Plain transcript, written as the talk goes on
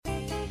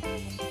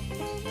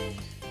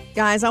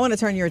Guys, I want to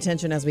turn your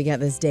attention as we get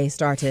this day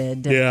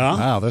started. Yeah.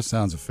 Wow, this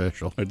sounds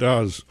official. It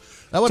does.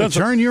 I want to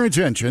turn your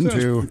attention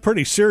to...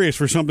 pretty serious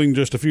for something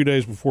just a few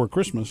days before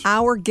Christmas.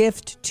 Our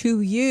gift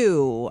to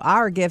you,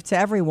 our gift to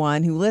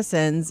everyone who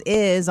listens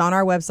is on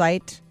our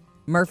website,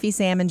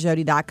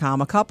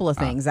 murphysamandjody.com. A couple of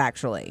things,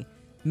 actually.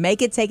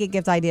 Make it, take it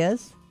gift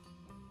ideas.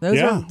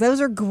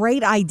 Those are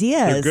great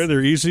ideas. They're good.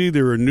 They're easy.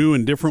 There are new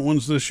and different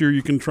ones this year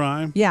you can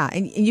try. Yeah,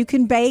 and you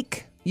can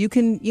bake. You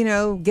can,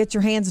 get your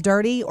hands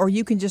dirty, or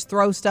you can just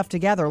throw stuff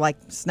together like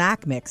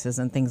snack mixes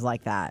and things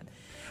like that.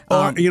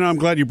 I'm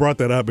glad you brought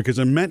that up because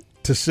I meant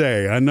to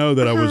say, I know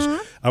that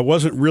I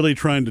wasn't really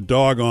trying to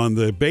dog on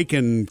the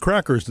bacon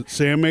crackers that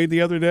Sam made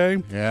the other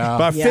day. Yeah.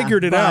 But I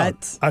figured it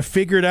out. I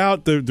figured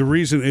out the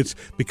reason. It's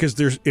because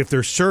if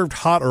they're served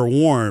hot or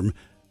warm,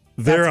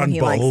 they're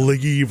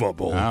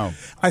unbelievable. Wow.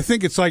 I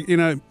think it's like,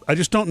 I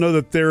just don't know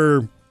that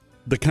they're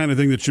the kind of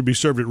thing that should be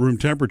served at room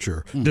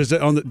temperature. Did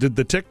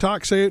the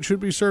TikTok say it should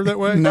be served that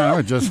way? No,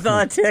 it just...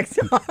 The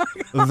TikTok.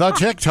 The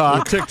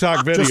TikTok. The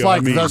TikTok video. Just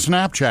like the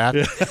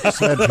Snapchat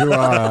said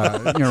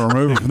to,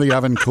 remove it from the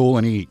oven, cool,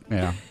 and eat.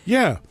 Yeah.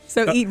 Yeah.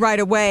 So eat right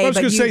away. I was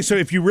going to say, so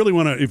if you really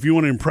want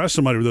to impress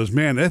somebody with those,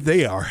 man,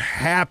 they are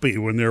happy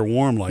when they're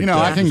warm like that.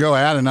 I can go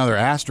add another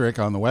asterisk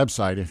on the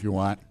website if you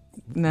want.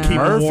 No. Keep it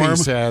warm. Murphy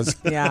says,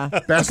 yeah,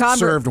 best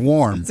served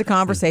warm. It's a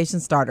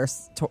conversation starter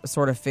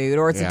sort of food,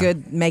 or it's a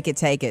good make it,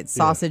 take it.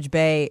 Sausage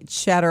bay,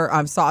 cheddar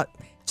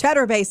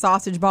bay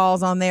sausage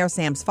balls on there,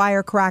 Sam's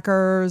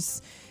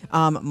firecrackers,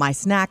 my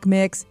snack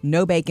mix,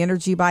 no bake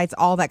energy bites,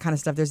 all that kind of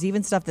stuff. There's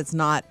even stuff that's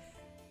not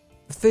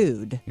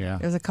food. Yeah.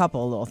 There's a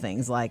couple of little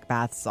things like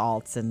bath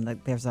salts, and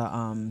there's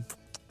a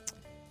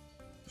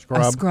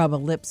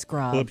lip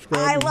scrub.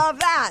 I love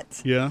that.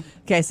 Yeah.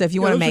 Okay, so if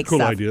you want to make cool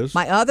stuff, ideas.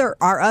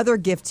 our other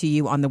gift to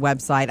you on the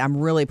website, I'm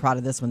really proud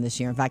of this one this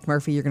year. In fact,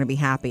 Murphy, you're going to be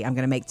happy. I'm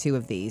going to make 2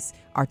 of these.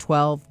 Our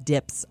 12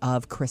 dips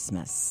of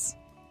Christmas.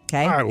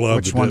 Okay. I love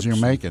Which ones are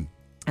you making?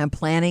 I'm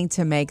planning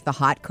to make the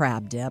hot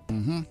crab dip.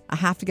 Mm-hmm. I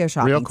have to go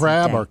shopping. Real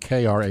crab today. or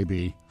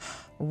KRAB?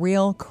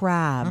 Real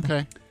crab.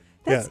 Okay.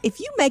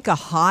 If you make a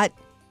hot,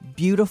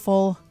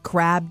 beautiful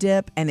crab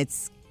dip and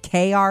it's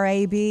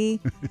KRAB,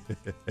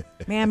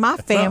 man, my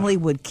family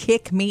would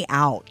kick me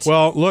out.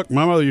 Well, look,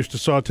 my mother used to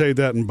saute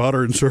that in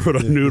butter and serve it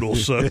on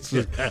noodles, so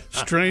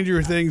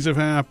stranger things have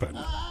happened.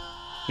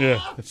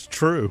 Yeah, it's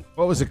true.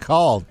 What was it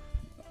called?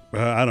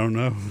 I don't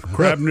know.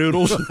 Crab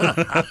noodles.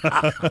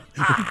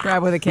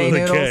 Crab with a K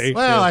noodles. K.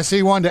 Well, I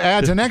see one to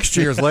add to next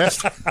year's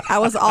list. I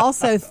was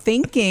also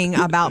thinking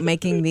about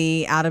making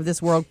the out of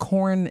this world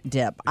corn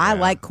dip. I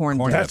like corn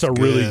dip. That's a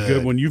really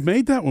good one. You've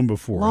made that one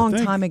before. Long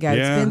time ago.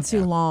 Yeah. It's been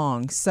too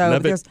long. So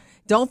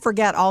don't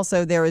forget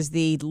also there is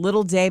the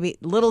Little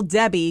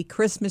Debbie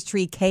Christmas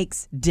tree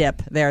cakes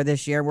dip there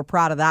this year. We're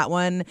proud of that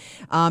one.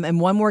 And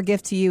one more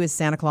gift to you is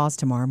Santa Claus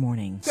tomorrow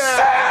morning.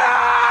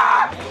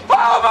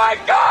 Oh my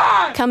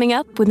God! Coming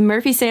up with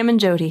Murphy, Sam, and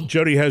Jody.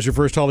 Jody has your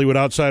first Hollywood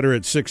Outsider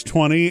at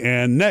 6:20,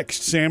 and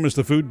next, Sam is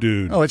the food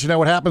dude. I'll let you know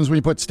what happens when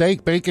you put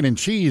steak, bacon, and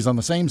cheese on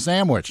the same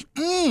sandwich.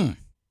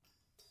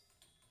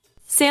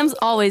 Sam's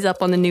always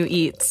up on the new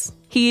eats.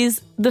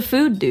 He's the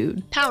food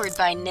dude. Powered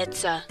by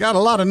NHTSA. Got a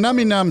lot of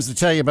nummy nums to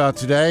tell you about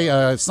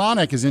today.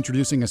 Sonic is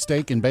introducing a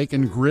steak and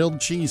bacon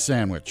grilled cheese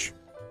sandwich.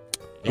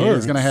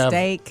 It's going to have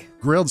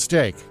grilled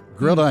steak,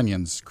 grilled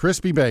onions,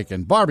 crispy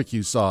bacon,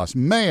 barbecue sauce,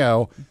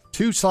 mayo,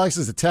 2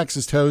 slices of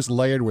Texas toast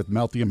layered with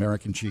melty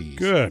American cheese.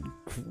 Good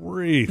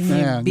grief.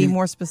 Be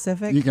more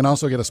specific? You can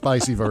also get a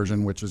spicy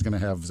version, which is going to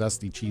have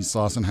zesty cheese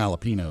sauce and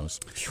jalapenos.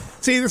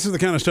 See, this is the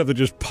kind of stuff that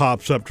just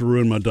pops up to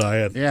ruin my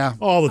diet. Yeah.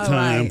 All the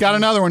time. Right. Got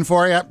another one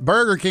for you.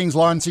 Burger King's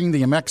launching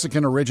the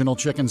Mexican original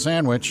chicken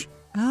sandwich.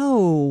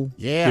 Oh.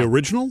 Yeah. The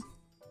original?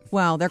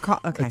 Well, they're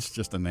called... Okay. It's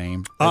just a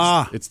name.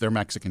 It's their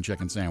Mexican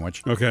chicken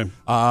sandwich. Okay.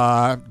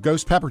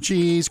 Ghost pepper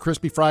cheese,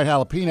 crispy fried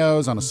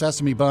jalapenos on a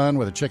sesame bun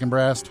with a chicken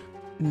breast.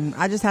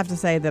 I just have to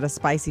say that a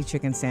spicy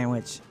chicken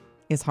sandwich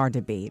is hard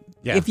to beat.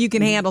 Yeah. If you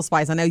can handle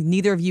spice. I know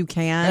neither of you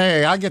can.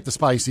 Hey, I get the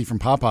spicy from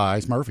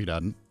Popeyes. Murphy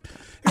doesn't.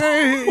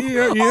 Hey,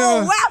 yeah.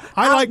 Oh,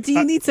 wow. Do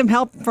you need some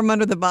help from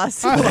under the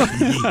bus?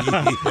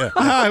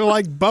 I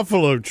like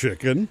buffalo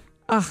chicken.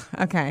 Oh,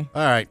 okay.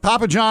 All right.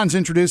 Papa John's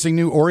introducing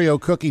new Oreo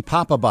cookie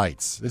Papa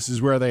Bites. This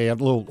is where they have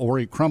little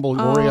crumbled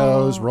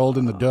Oreos rolled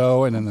in the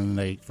dough, and then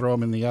they throw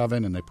them in the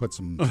oven, and they put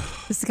some This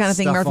is the kind of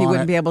thing Murphy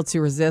wouldn't be able to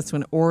resist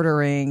when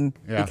ordering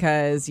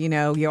because,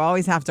 you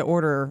always have to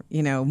order,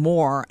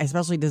 more,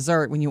 especially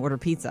dessert when you order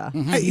pizza.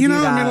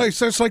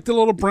 Mm-hmm. It's like the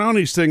little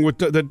brownies thing with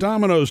that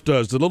Domino's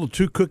does, the little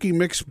 2-cookie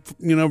mix,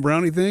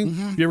 brownie thing.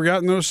 Mm-hmm. You ever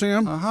gotten those,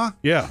 Sam? Uh-huh.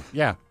 Yeah.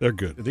 Yeah. They're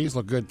good. These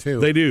look good, too.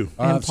 They do.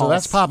 So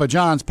that's Papa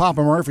John's.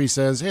 Papa Murphy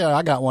says, yeah,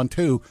 I got one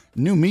too.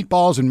 New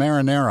meatballs and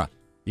marinara.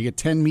 You get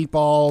 10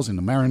 meatballs in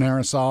the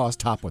marinara sauce,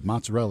 topped with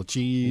mozzarella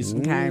cheese.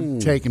 Okay.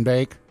 Take and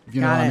bake. You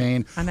know what I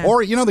mean? I know.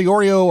 Or, the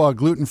Oreo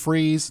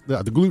gluten-frees,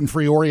 the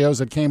gluten-free Oreos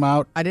that came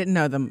out. I didn't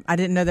know them. I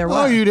didn't know there were.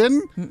 Oh, you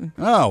didn't? Mm-mm.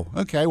 Oh,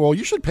 okay. Well,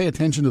 you should pay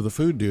attention to the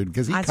food dude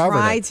because he covered it.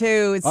 I try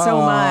to. It's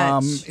so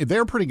much.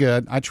 They're pretty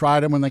good. I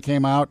tried them when they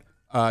came out.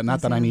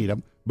 Not that I need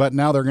them. but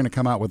now they're going to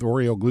come out with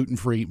Oreo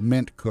gluten-free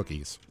mint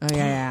cookies. Oh,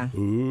 yeah.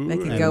 Ooh. They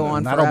could go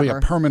on that'll forever.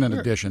 be a permanent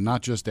addition,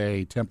 not just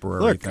a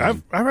temporary Look,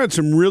 thing. I've had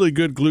some really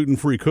good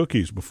gluten-free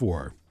cookies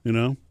before, you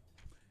know?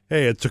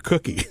 Hey, it's a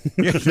cookie.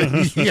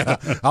 Yeah,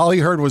 all he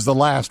heard was the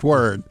last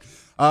word.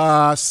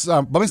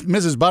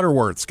 Mrs.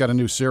 Butterworth's got a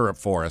new syrup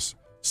for us,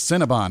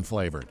 Cinnabon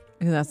flavored.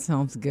 Ooh, that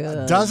sounds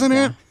good. Doesn't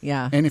it?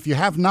 Yeah. And if you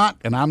have not,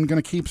 and I'm going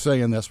to keep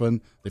saying this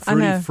one,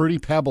 the Fruity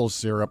Pebbles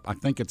syrup, I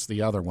think it's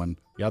the other one,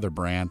 the other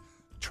brand.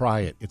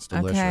 Try it. It's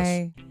delicious.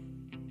 Okay.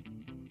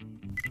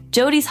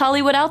 Jody's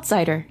Hollywood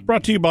Outsider.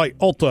 Brought to you by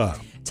Ulta.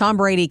 Tom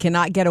Brady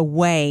cannot get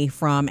away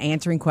from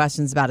answering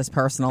questions about his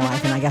personal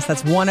life. And I guess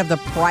that's one of the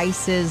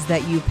prices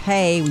that you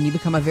pay when you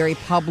become a very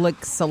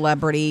public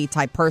celebrity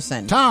type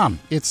person. Tom,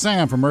 it's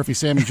Sam from Murphy,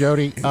 Sam, and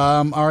Jody.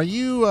 Are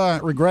you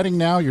regretting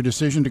now your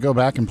decision to go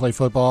back and play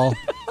football?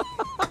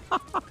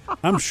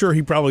 I'm sure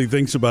he probably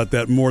thinks about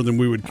that more than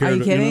we would care. Are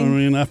you kidding? You know what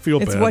I mean? I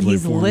feel it's badly what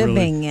he's for him,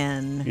 living really.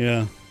 in.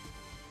 Yeah.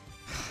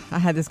 I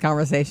had this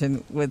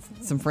conversation with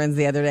some friends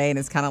the other day, and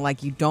it's kind of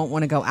like you don't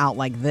want to go out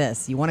like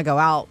this. You want to go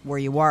out where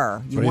you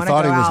were. You want to go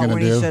out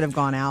when you should have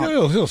gone out.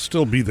 He'll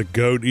still be the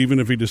GOAT, even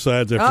if he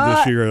decides after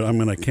this year, I'm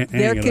going to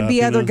There could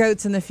be other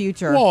GOATs in the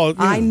future. Well,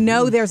 I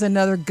know there's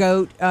another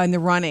GOAT in the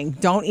running.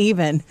 Don't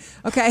even.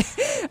 Okay.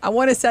 I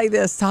want to say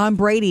this. Tom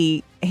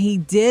Brady, he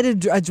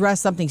did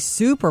address something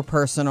super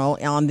personal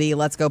on the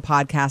Let's Go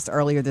podcast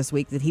earlier this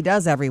week that he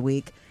does every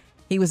week.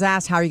 He was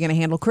asked, how are you going to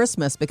handle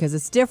Christmas? Because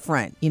it's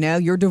different. You know,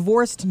 you're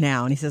divorced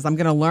now. And he says, I'm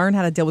going to learn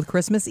how to deal with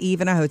Christmas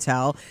Eve in a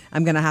hotel.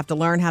 I'm going to have to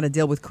learn how to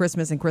deal with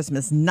Christmas and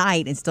Christmas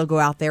night and still go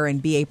out there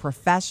and be a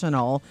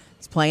professional.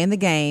 He's playing the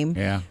game.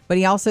 Yeah. But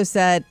he also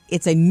said,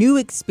 it's a new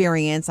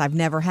experience I've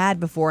never had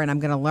before, and I'm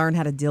going to learn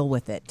how to deal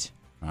with it.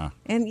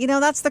 And, you know,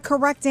 that's the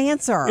correct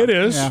answer. It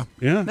is.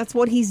 Yeah. That's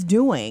what he's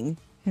doing.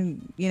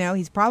 And, you know,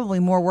 he's probably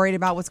more worried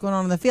about what's going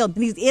on in the field.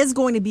 And he is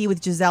going to be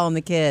with Giselle and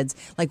the kids,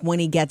 like, when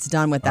he gets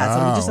done with that.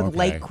 So just a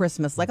late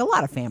Christmas, like a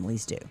lot of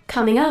families do.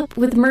 Coming up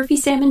with Murphy,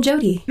 Sam, and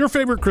Jody. Your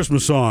favorite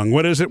Christmas song.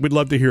 What is it? We'd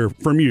love to hear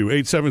from you.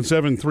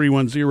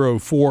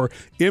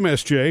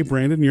 877-310-4MSJ.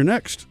 Brandon, you're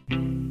next.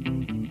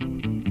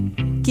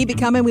 Keep it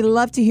coming. We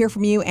love to hear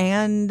from you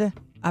and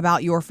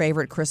about your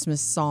favorite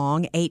Christmas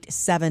song.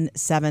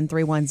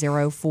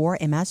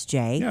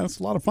 877-310-4MSJ. Yeah, it's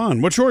a lot of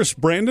fun. What's yours,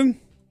 Brandon?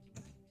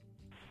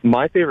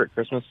 My favorite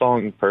Christmas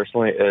song,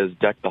 personally, is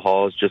Deck the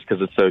Halls, just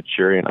because it's so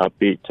cheery and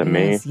upbeat to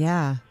me.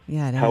 Yeah,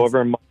 it is.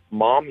 However, my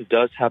mom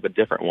does have a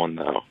different one,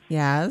 though.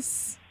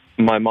 Yes.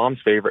 My mom's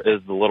favorite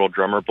is The Little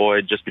Drummer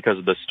Boy, just because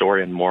of the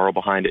story and moral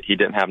behind it. He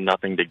didn't have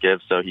nothing to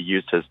give, so he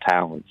used his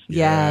talents.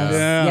 Yes.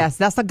 Yeah. Yes,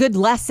 that's a good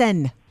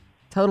lesson.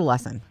 Total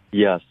lesson.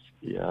 Yes.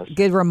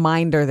 Good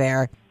reminder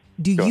there.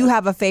 Do you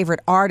have a favorite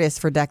artist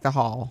for Deck the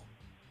Hall?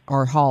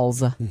 Or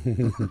halls?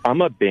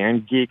 I'm a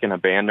band geek and a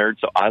band nerd,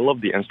 so I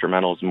love the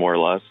instrumentals more or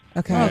less.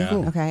 Okay.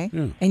 cool. Okay.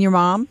 Yeah. And your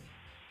mom?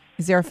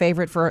 Is there a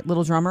favorite for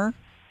Little Drummer?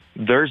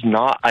 There's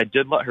not. I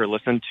did let her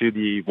listen to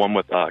the one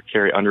with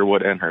Carrie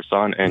Underwood and her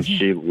son, and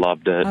she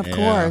loved it. Of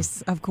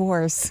course.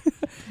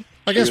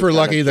 I guess we're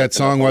lucky that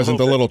song wasn't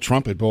The Little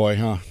Trumpet Boy,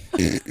 huh?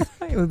 It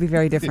would be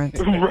very different.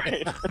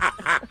 Right.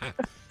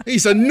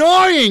 He's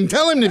annoying.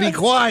 Tell him to be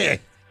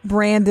quiet.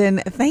 Brandon,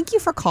 thank you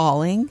for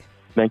calling.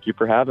 Thank you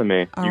for having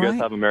me. All you guys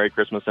right. have a Merry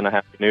Christmas and a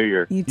Happy New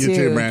Year. You too. You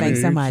too, Brandon.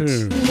 Thanks so You much.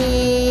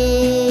 too.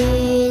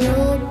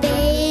 Little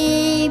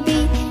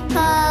baby,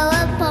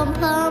 pum pum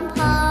pum.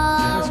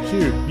 That's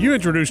cute. You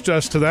introduced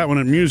us to that one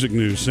at Music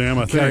News, Sam,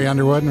 I think. Carrie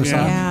Underwood and her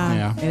son?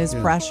 Yeah. It is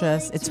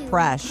precious. It's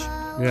fresh.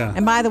 Yeah.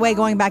 And by the way,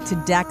 going back to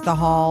Deck the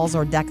Halls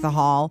or Deck the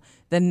Hall,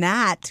 the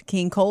Nat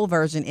King Cole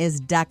version is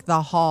Deck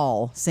the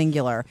Hall,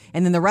 singular.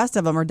 And then the rest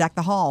of them are Deck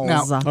the Halls.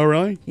 Now- Oh,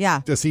 really?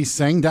 Yeah. Does he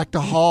sing Deck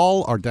the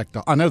Hall or Deck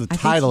the... I know the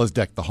title is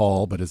Deck the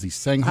Hall, but does he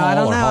sing Hall I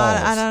don't or know. Halls?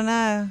 I don't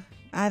know.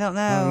 I don't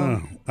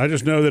know. I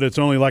just know that it's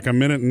only like a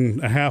minute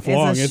and a half It's a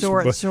long.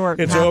 short,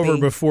 It's happy. over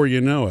before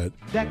you know it.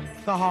 Deck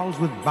the halls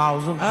with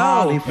boughs of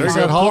holly. There's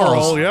flower. that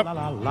Halls. Yep. La,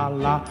 la, la,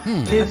 la.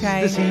 'Tis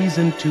Okay. the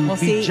season to Well,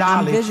 be see,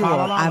 I'm jolly. visual. Fa,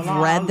 la, la, I've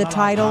la, read the la, la,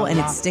 title, la, and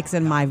la. it sticks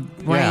in my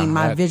brain, Yeah,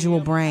 my that- visual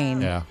brain.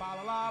 Yeah.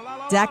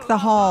 Deck the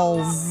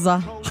Halls,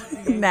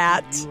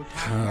 Nat.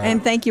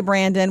 And thank you,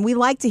 Brandon. We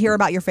like to hear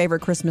about your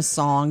favorite Christmas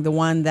song, the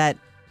one that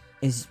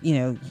is, you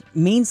know,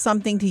 means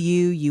something to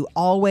you. You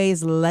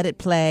always let it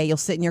play. You'll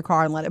sit in your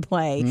car and let it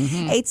play.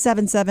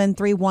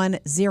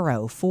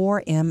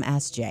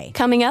 877-310-4MSJ.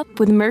 Coming up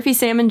with Murphy,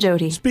 Sam, and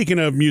Jody. Speaking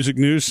of music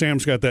news,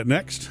 Sam's got that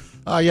next.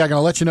 Going to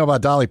let you know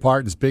about Dolly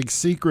Parton's big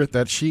secret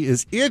that she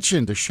is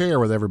itching to share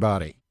with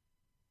everybody.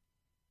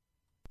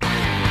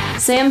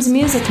 Sam's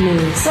Music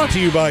News. Brought to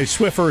you by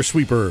Swiffer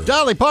Sweeper.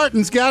 Dolly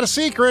Parton's got a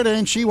secret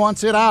and she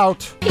wants it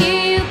out.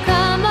 Here you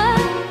come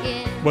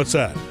again. What's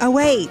that? Oh,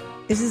 wait.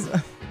 This is...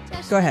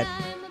 Go ahead.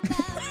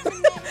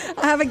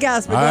 I have a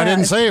guess, but go I ahead.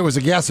 didn't say it was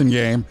a guessing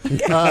game.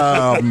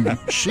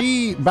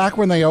 She, back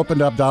when they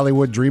opened up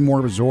Dollywood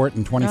Dreamworld Resort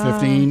in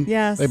 2015,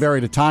 yes. they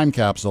buried a time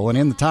capsule, and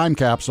in the time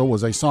capsule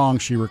was a song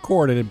she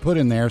recorded and put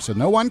in there so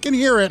no one can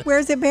hear it.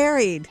 Where's it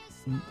buried?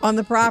 on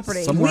the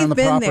property. Somewhere We've on the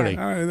been property.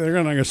 there. They're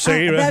not going to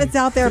say I bet it's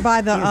out there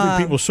by the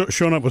people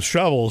showing up with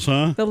shovels,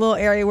 huh? the little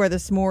area where the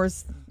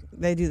s'mores.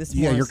 They do the s'mores.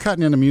 Yeah, you're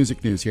cutting into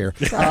music news here.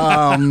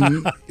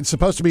 It's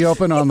supposed to be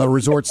open on the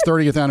resort's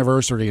 30th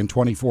anniversary in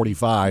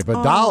 2045.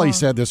 But Dolly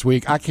said this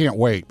week, I can't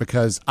wait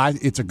because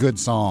it's a good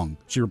song.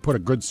 She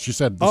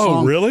said the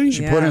song really?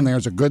 she put in there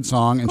is a good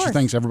song, and she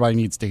thinks everybody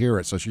needs to hear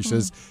it. So she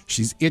says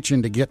she's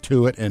itching to get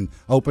to it and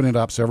open it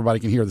up so everybody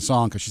can hear the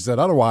song because she said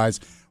otherwise,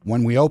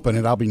 when we open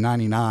it, I'll be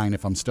 99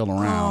 if I'm still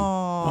around.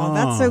 Oh,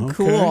 that's so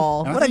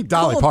cool. And I think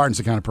Dolly Parton's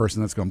the kind of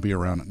person that's going to be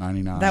around at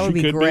 99. That would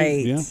be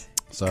great. Yeah.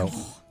 So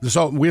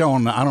we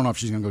don't. I don't know if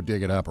she's going to go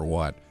dig it up or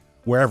what.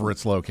 Wherever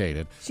it's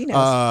located, she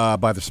knows.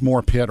 By the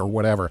s'more pit or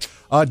whatever.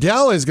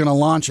 Adele is going to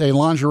launch a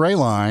lingerie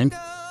line.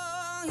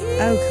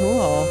 Oh,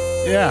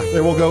 cool. Yeah,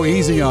 they will go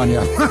easy on you.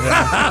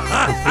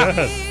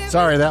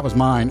 Sorry, that was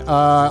mine.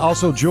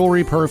 Also,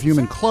 jewelry, perfume,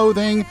 and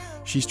clothing.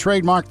 She's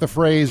trademarked the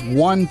phrase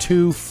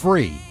 1-2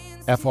 free,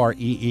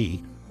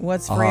 FREE.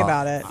 What's free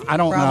about it? I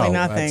don't Probably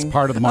know. Nothing. That's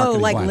part of the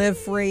marketing like plan. live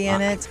free in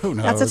it. Who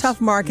knows? That's a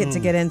tough market to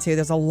get into.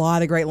 There's a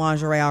lot of great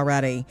lingerie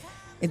already.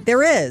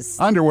 There is.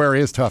 Underwear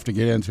is tough to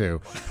get into.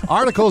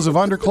 Articles of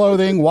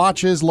underclothing,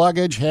 watches,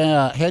 luggage,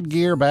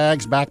 headgear,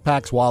 bags,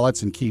 backpacks,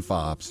 wallets, and key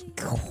fobs.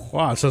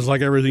 Wow, it sounds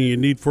like everything you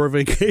need for a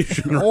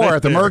vacation. Or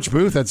at the merch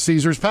booth at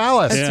Caesar's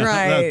Palace. That's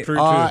right. That's true,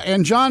 too.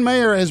 And John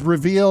Mayer has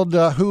revealed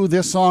who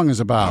this song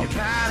is about.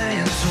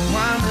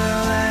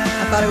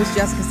 I thought it was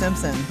Jessica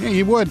Simpson. Yeah,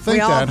 you would think We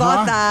all that, thought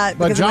huh? that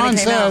But because of when John it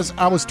came says,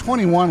 I was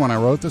 21 when I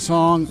wrote the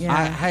song. Yeah.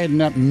 I had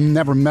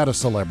never met a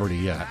celebrity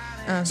yet.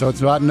 So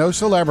it's about no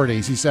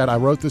celebrities. He said, I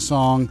wrote the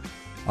song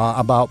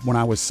about when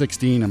I was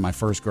 16 and my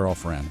first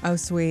girlfriend. Oh,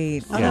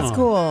 sweet. Oh, Yeah. that's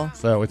cool.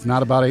 So it's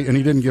not about and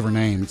he didn't give her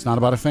name. It's not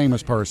about a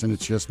famous person.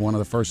 It's just one of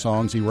the first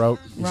songs he wrote.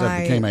 He said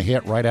it became a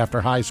hit right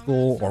after high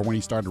school or when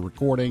he started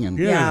recording. And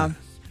Yeah.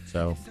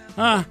 So,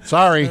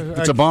 sorry,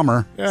 it's a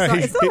bummer. Yeah,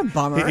 It's not a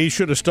bummer. He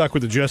should have stuck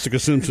with the Jessica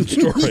Simpson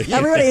story.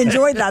 Everybody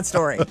enjoyed that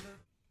story.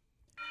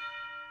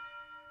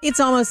 It's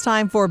almost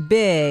time for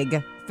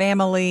big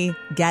family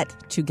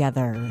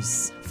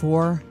get-togethers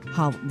for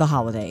the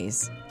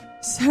holidays.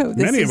 So this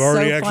Many is have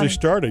already so actually fun.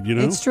 started, you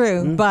know? It's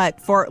true, but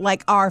for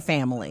like our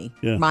family,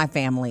 Yeah. my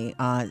family,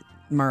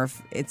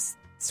 Murph, it's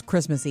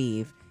Christmas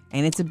Eve.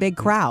 And it's a big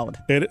crowd.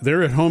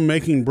 They're at home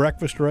making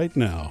breakfast right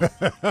now.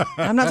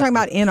 I'm not talking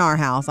about in our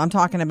house. I'm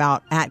talking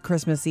about at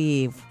Christmas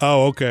Eve.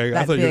 Oh, okay.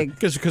 That I thought big.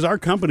 Because our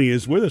company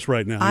is with us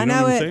right now. I You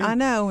know what I'm it. saying? I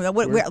know.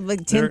 We're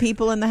like 10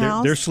 people in the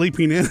house. They're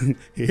sleeping in.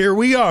 Here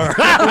we are.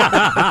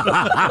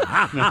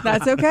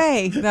 That's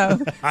okay. No,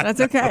 that's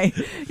okay.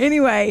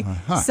 Anyway,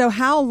 so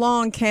how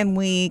long can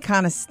we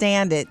kind of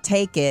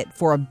take it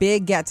for a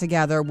big get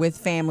together with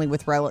family,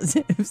 with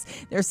relatives?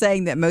 They're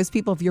saying that most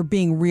people, if you're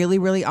being really,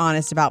 really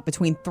honest, about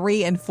between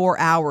 3 and 4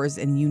 hours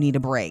and you need a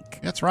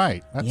break. That's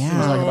right. That seems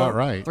like about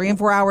right. 3 and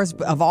 4 hours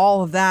of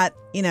all of that,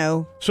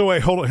 So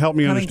wait, hold on. Help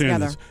me coming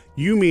understand together. this.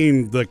 You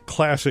mean the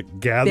classic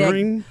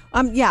gathering?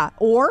 Yeah.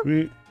 Or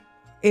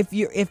if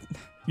You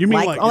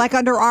mean like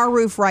under our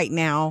roof right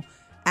now,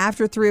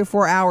 after 3 or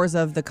 4 hours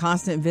of the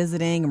constant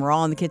visiting and we're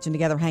all in the kitchen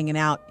together hanging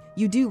out,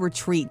 you do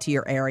retreat to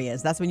your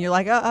areas. That's when you're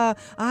like, I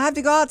have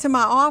to go out to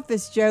my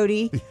office,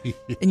 Jody.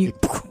 And you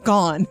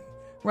gone,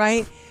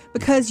 right?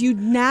 Because you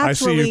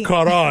naturally... I see you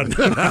caught on. You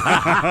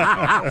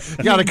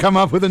got to come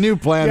up with a new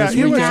plan this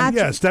you weekend. natu-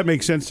 Yes, that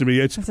makes sense to me.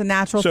 It's a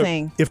natural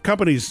thing. If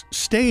companies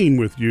staying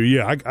with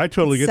you, I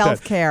totally get that.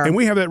 Self-care. And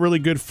we have that really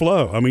good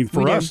flow. I mean,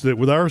 for We do. us, that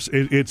with ours,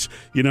 it's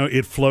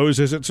it flows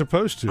as it's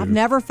supposed to. I've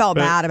never felt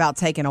bad about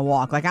taking a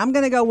walk. Like, I'm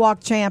going to go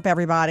walk Champ,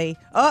 everybody.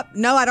 Oh,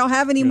 no, I don't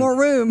have any more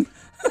room.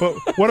 But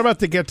what about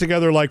the get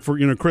together like for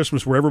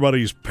Christmas where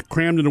everybody's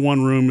crammed into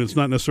one room? It's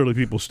not necessarily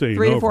people staying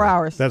 3 to over. 4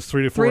 hours. That's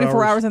 3 to 4 hours. 3 to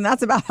 4 hours, and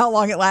that's about how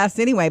long it lasts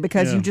anyway,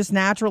 because you just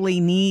naturally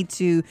need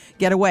to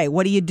get away.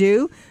 What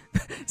do?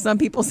 Some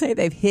people say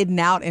they've hidden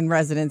out in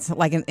residence,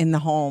 like in the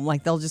home.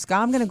 Like they'll just go,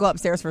 I'm going to go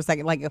upstairs for a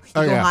second. Like you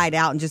go hide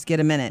out and just get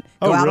a minute.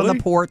 Go out on really?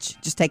 the porch.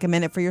 Just take a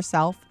minute for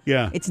yourself.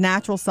 Yeah. It's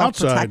natural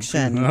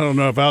self-protection. Outside. I don't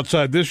know if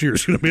outside this year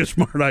is going to be a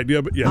smart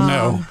idea, but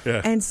no.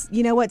 Yeah. And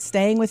you know what?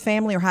 Staying with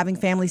family or having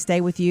family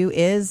stay with you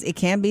it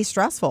can be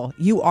stressful.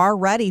 You are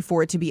ready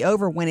for it to be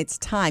over when it's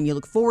time. You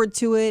look forward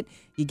to it.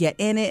 You get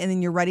in it, and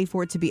then you're ready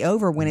for it to be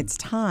over when it's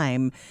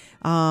time.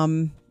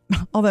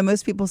 Although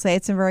most people say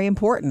it's very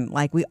important,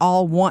 like we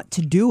all want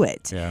to do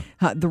it. Yeah.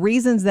 The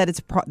reasons that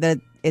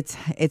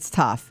it's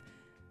tough: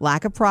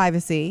 lack of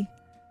privacy,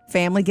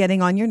 family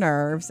getting on your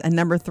nerves, and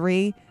number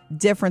 3,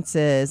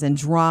 differences and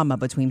drama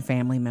between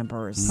family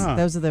members.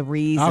 Those are the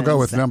reasons. I'll go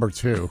with number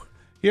 2.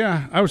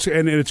 Yeah, I would say,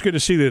 and it's good to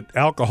see that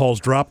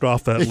alcohol's dropped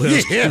off that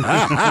list.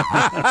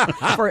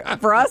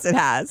 For us, it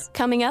has.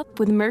 Coming up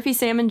with Murphy,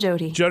 Sam, and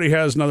Jody. Jody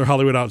has another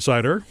Hollywood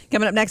outsider.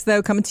 Coming up next,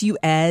 though, coming to you,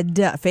 Ed.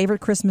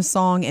 Favorite Christmas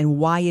song and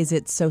why is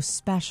it so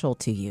special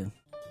to you?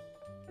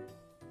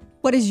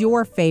 What is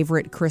your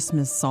favorite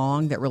Christmas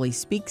song that really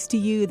speaks to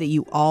you, that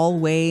you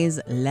always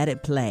let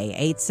it play?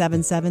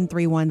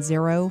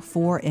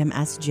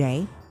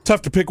 877-310-4MSJ.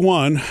 Tough to pick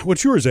one.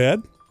 What's yours,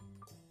 Ed?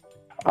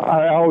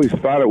 I always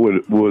thought it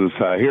was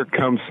Here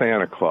Comes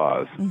Santa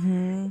Claus.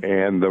 Mm-hmm.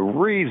 And the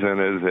reason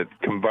is it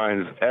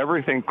combines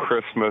everything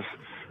Christmas,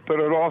 but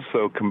it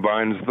also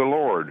combines the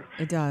Lord.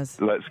 It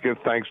does. Let's give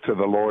thanks to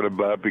the Lord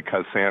above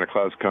because Santa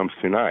Claus comes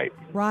tonight.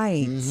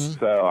 Right. Mm-hmm.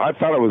 So I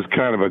thought it was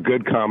kind of a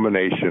good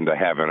combination to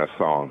have in a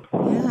song.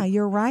 Yeah,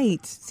 you're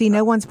right. See,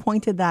 no one's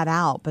pointed that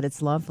out, but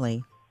it's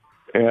lovely.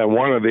 And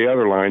one of the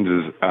other lines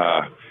is,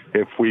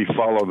 if we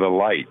follow the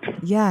light.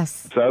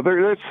 Yes. So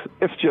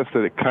it's just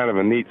a kind of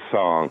a neat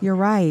song. You're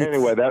right.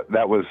 Anyway,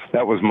 that was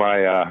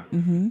my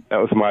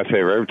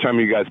favorite. Every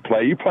time you guys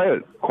play it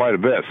quite a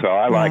bit, so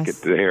I like it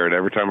to hear it.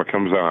 Every time it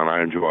comes on,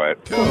 I enjoy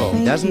it.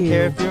 Cool. Doesn't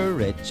care if you're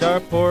rich or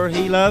poor,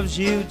 he loves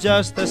you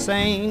just the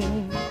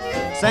same.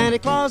 Santa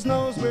Claus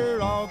knows we're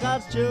all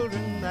God's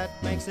children. That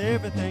makes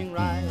everything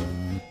right.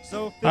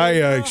 So I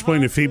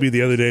explained to Phoebe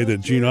the other day that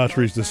Gene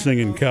Autry's the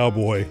singing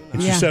cowboy,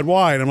 and she said,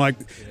 "Why?" And I'm like,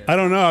 "I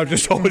don't know. I've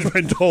just always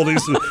been told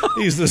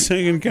he's the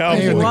singing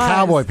cowboy." In the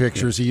cowboy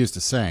pictures, he used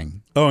to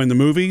sing. Oh, in the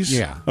movies?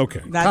 Yeah. Okay.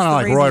 Kind of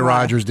like Roy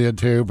Rogers did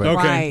too,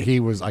 but he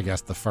was, I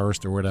guess, the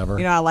first or whatever.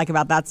 You know what I like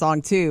about that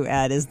song too,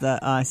 Ed, is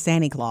the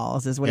Santa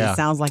Claus is what it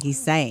sounds like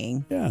he's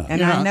saying. Yeah.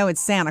 And I know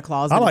it's Santa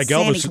Claus, but it's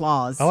Santa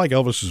Claus. I like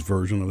Elvis's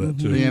version of that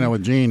too. You know,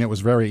 with Gene, it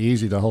was very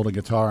easy to hold a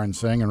guitar and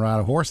sing and ride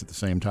a horse at the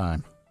same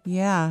time.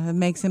 Yeah, it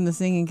makes him the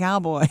singing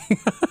cowboy.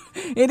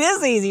 It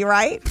is easy,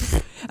 right?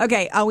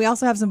 Okay, we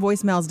also have some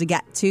voicemails to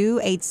get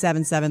to.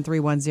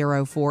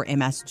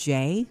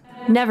 877-310-4MSJ.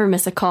 Never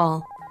miss a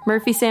call.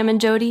 Murphy, Sam, and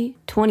Jody,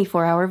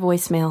 24-hour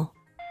voicemail.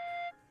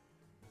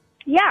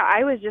 Yeah,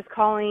 I was just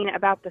calling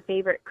about the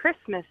favorite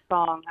Christmas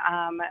song.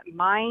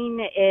 Mine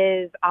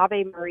is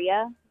Ave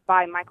Maria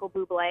by Michael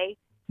Bublé.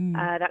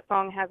 That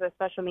song has a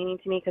special meaning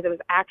to me because it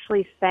was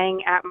actually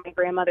sang at my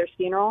grandmother's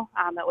funeral.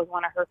 That was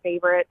one of her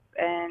favorites,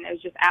 and it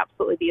was just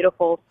absolutely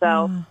beautiful.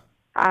 So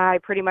I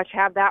pretty much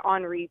have that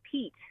on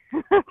repeat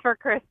for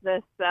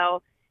Christmas.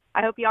 So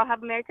I hope you all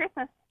have a Merry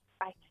Christmas.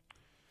 Bye.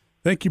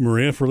 Thank you,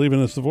 Maria, for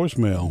leaving us the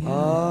voicemail.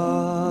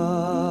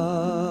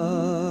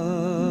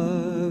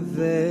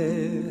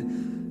 Ave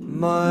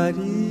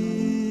Maria.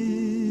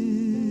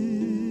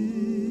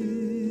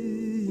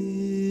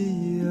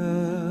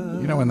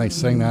 You know when they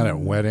sing that at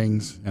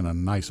weddings in a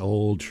nice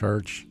old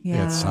church?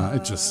 Yeah.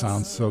 It just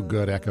sounds so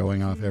good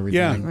echoing off everything.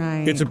 Yeah,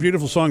 right. It's a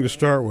beautiful song to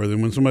start with,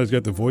 and when somebody's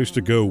got the voice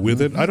to go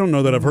with it, I don't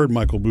know that I've heard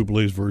Michael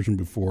Bublé's version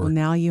before. Well,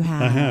 now you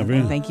have. I have,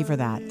 yeah. Thank you for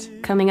that.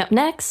 Coming up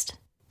next,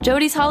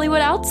 Jody's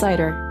Hollywood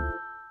Outsider.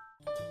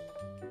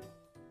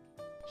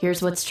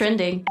 Here's what's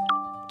trending.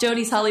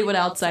 Jody's Hollywood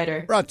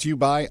Outsider. Brought to you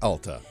by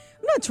Ulta.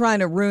 I'm not trying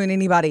to ruin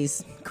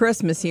anybody's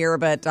Christmas here,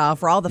 but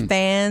for all the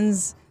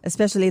fans,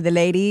 especially the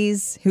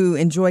ladies who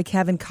enjoy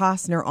Kevin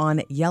Costner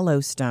on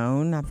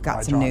Yellowstone, I've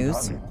got some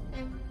news.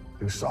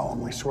 Do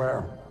solemnly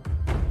swear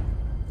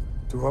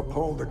to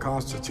uphold the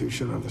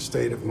Constitution of the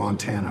state of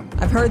Montana.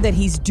 I've heard that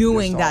he's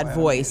doing that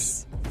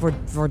voice for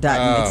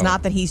Dutton. Oh. It's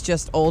not that he's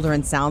just older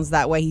and sounds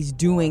that way. He's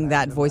doing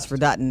that voice for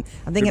Dutton.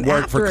 I'm thinking Could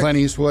work after for Clint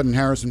Eastwood and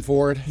Harrison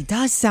Ford. He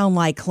does sound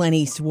like Clint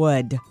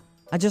Eastwood.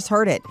 I just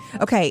heard it.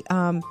 Okay,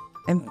 and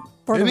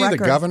for Isn't the he record,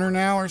 the governor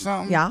now or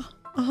something? Yeah.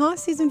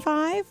 Season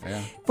 5.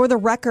 Yeah. For the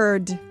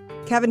record,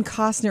 Kevin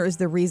Costner is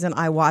the reason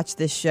I watch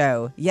this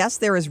show. Yes,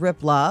 there is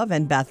Rip Love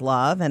and Beth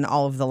Love and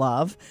all of the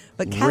love,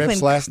 but Kevin.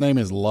 Rip's last name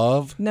is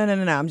Love? No.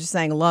 I'm just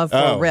saying love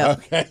for Rip.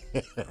 Okay.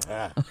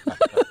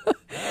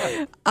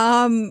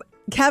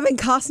 Kevin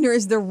Costner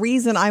is the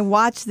reason I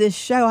watch this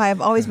show. I have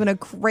always been a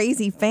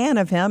crazy fan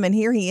of him, and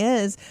here he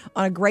is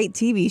on a great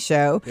TV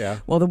show. Yeah.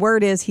 Well, the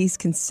word is he's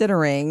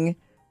considering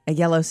a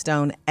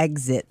Yellowstone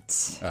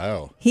exit.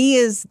 Oh. He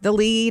is the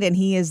lead, and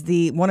he is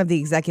one of the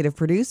executive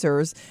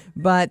producers,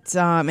 but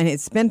and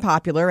it's been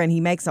popular, and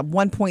he makes up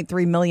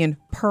 $1.3 million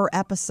per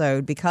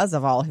episode because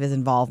of all of his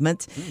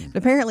involvement. But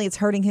apparently it's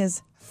hurting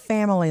his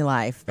family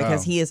life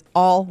because he is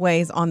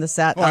always on the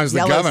set Well, of as the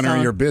Yellowstone.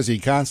 governor, you're busy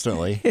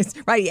constantly.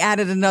 Right, he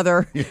added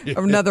another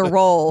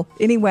role.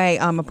 Anyway,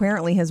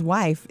 apparently his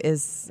wife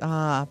is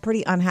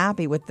pretty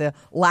unhappy with the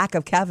lack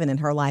of Kevin in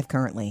her life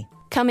currently.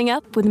 Coming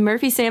up with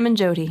Murphy, Sam, and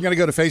Jody. You got to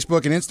go to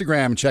Facebook and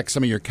Instagram and check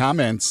some of your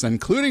comments,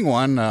 including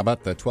one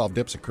about the 12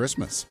 Dips of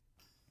Christmas.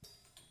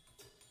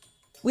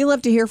 We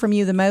love to hear from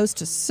you the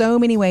most. So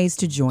many ways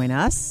to join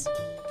us.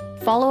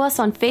 Follow us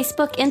on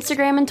Facebook,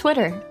 Instagram, and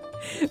Twitter.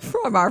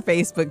 From our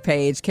Facebook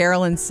page,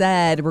 Carolyn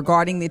said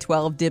regarding the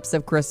 12 Dips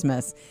of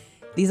Christmas,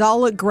 these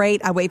all look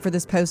great. I wait for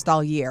this post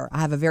all year. I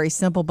have a very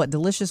simple but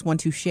delicious one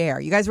to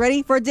share. You guys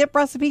ready for a dip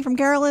recipe from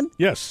Carolyn?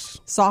 Yes.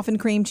 Softened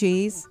cream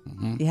cheese.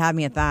 You had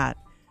me at that.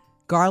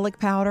 Garlic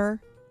powder,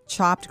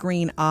 chopped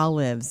green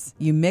olives.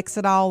 You mix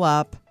it all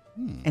up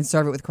and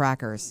serve it with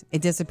crackers.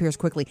 It disappears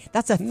quickly.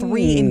 That's a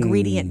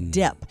 3-ingredient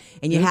dip.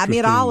 And you had me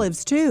at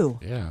olives, too.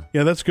 Yeah.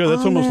 Yeah, that's good.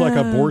 That's almost like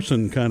a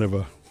Boursin kind of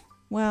a...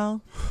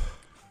 Well...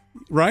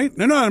 Right?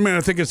 No, I mean,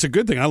 I think it's a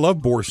good thing. I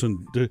love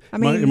Boursin.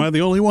 Am I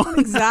the only one?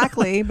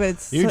 Exactly,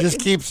 but... You just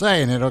keep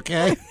saying it,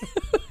 okay?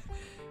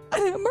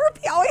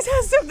 Murphy always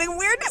has something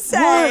weird to say.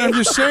 What? I'm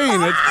just saying.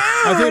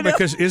 I think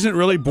because isn't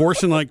really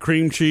Boursin like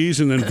cream cheese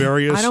and then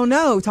various? I don't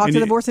know. Talk to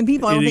the Boursin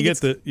people. I don't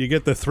think you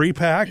get the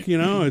 3-pack. You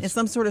know, it's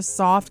some sort of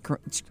soft,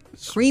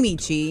 creamy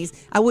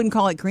cheese. I wouldn't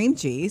call it cream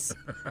cheese.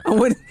 I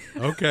wouldn't.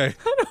 Okay.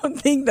 I don't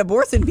think the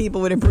Boursin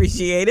people would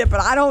appreciate it, but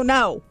I don't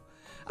know.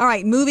 All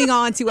right, moving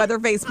on to other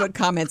Facebook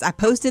comments. I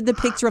posted the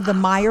picture of the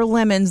Meyer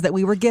lemons that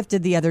we were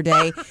gifted the other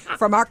day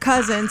from our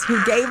cousins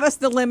who gave us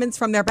the lemons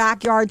from their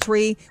backyard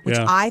tree, which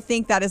I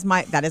think that is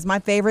my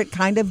favorite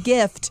kind of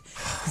gift.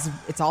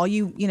 It's all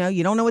you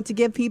don't know what to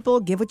give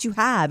people. Give what you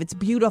have. It's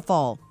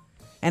beautiful.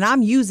 And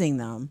I'm using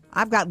them.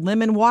 I've got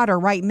lemon water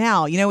right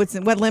now. You know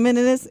what lemon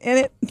is in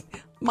it?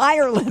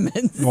 Meyer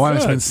lemons. The one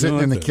that's been sitting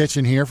in the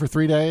kitchen here for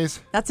 3 days?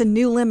 That's a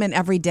new lemon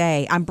every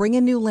day. I'm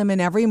bringing new lemon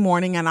every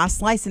morning, and I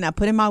slice it and I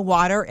put it in my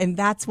water, and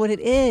that's what it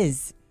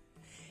is.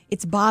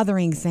 It's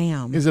bothering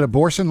Sam. Is it a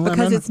Boursin lemon?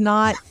 Because it's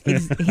not.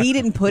 He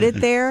didn't put it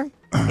there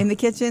in the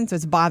kitchen, so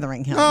it's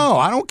bothering him. Oh,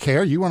 I don't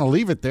care. You want to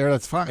leave it there,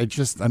 that's fine. It's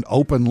just an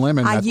open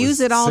lemon I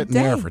use it all sitting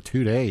day. There for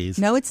 2 days.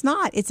 No, it's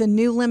not. It's a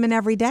new lemon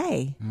every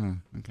day.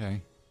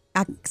 Okay.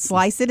 I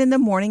slice it in the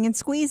morning and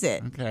squeeze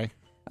it.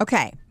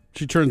 Okay.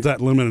 She turns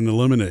that lemon into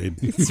lemonade.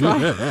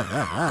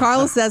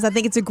 Carla says, I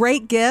think it's a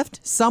great gift.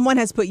 Someone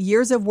has put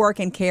years of work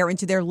and care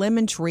into their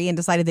lemon tree and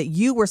decided that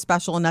you were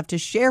special enough to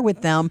share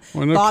with them.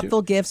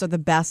 Thoughtful gifts are the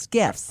best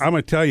gifts. I'm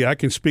going to tell you, I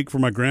can speak for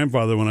my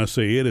grandfather when I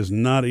say it is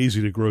not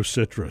easy to grow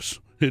citrus.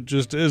 It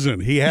just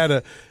isn't.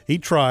 He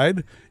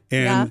tried,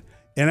 and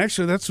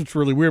actually that's what's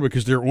really weird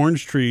because their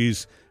orange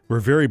trees were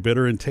very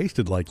bitter and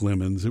tasted like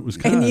lemons. It was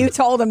and you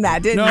told them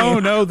that, didn't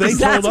you? No, they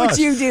told us. That's what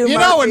you do, You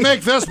know, it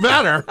make this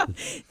better.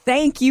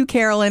 Thank you,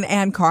 Carolyn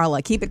and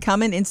Carla. Keep it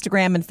coming,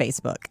 Instagram and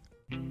Facebook.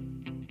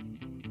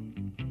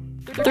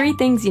 3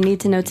 things you need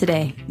to know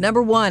today.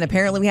 Number 1,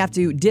 apparently we have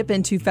to dip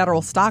into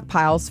federal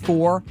stockpiles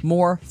for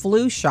more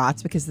flu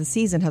shots because the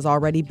season has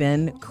already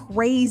been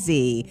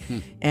crazy.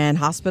 And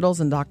hospitals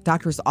and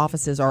doctors'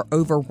 offices are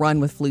overrun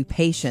with flu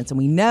patients. And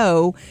we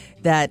know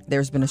that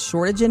there's been a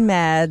shortage in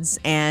meds,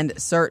 and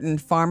certain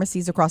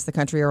pharmacies across the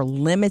country are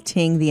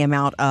limiting the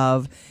amount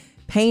of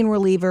pain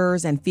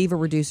relievers and fever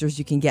reducers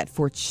you can get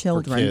for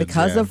children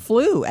because of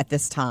flu at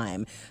this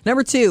time.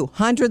 Number 2,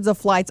 hundreds of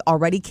flights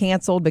already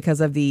canceled because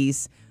of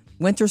these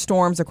winter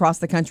storms across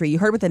the country. You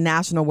heard what the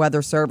National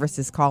Weather Service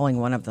is calling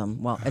one of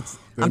them. Well,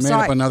 They made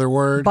up another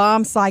word.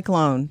 Bomb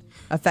cyclone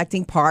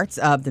affecting parts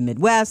of the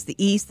Midwest, the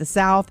East, the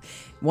South.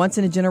 Once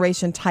in a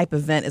generation type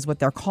event is what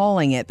they're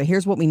calling it. But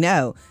here's what we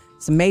know.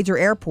 Some major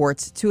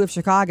airports, 2 of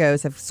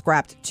Chicago's, have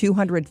scrapped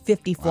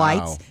 250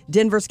 flights. Wow.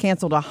 Denver's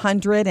canceled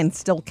 100 and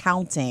still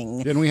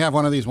counting. Didn't we have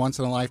one of these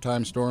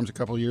once-in-a-lifetime storms a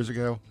couple of years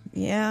ago?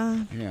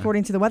 Yeah,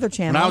 according to the Weather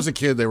Channel. When I was a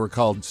kid, they were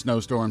called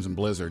snowstorms and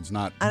blizzards,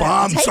 not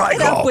bomb Take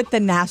cycle. it up with the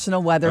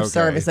National Weather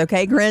Service,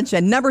 okay, Grinch?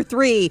 And number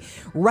 3,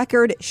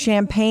 record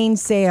champagne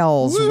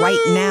sales right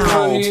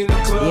now.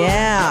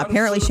 Yeah,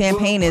 apparently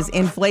champagne is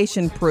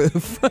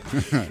inflation-proof.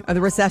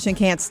 The recession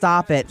can't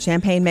stop it.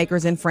 Champagne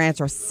makers in France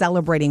are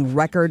celebrating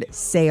record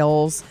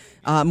sales.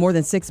 More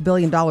than $6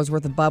 billion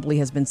worth of bubbly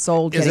has been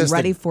sold, getting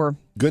ready for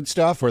good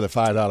stuff or the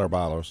 $5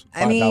 bottles.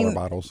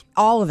 Bottles.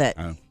 All of it.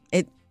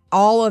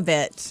 All of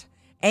it.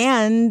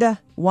 And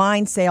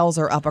wine sales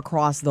are up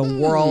across the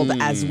world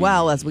as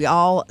well as we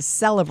all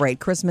celebrate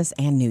Christmas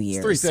and New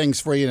Year's. 3 things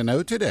for you to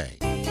know today.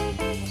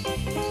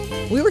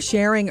 We were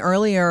sharing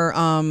earlier,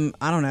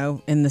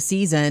 in the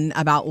season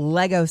about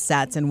Lego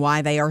sets and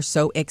why they are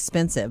so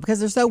expensive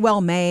because they're so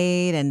well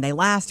made and they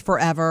last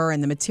forever,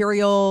 and the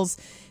materials,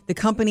 the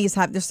companies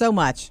there's so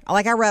much.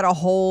 I read a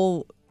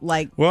whole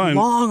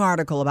long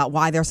article about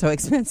why they're so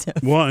expensive.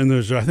 Well, and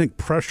there's, I think,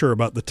 pressure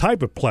about the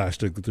type of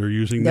plastic that they're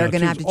using. They're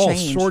going to have to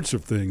change. All sorts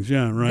of things,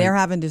 yeah, right. They're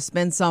having to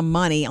spend some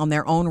money on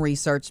their own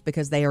research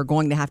because they are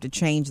going to have to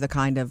change the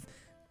kind of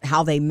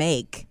how they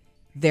make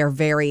their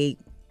very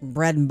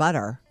bread and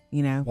butter.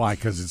 You know why?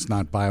 Because it's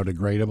not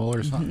biodegradable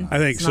or something. I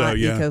think it's so. Not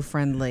yeah,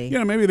 eco-friendly.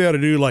 Yeah, maybe they ought to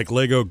do like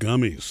Lego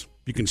gummies.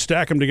 You can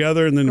stack them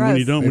together, and then Gross. when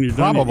you're done, you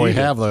probably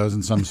have those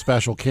in some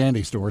special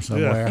candy store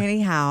somewhere.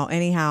 Yeah.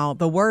 Anyhow,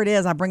 the word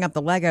is, I bring up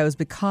the Legos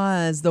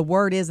because the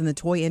word is in the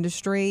toy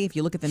industry. If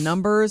you look at the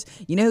numbers,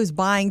 you know who's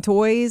buying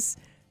toys?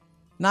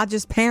 Not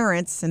just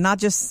parents and not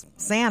just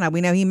Santa.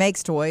 We know he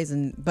makes toys,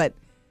 but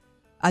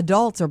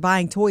adults are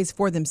buying toys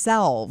for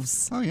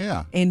themselves. Oh,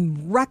 yeah.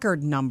 In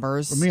record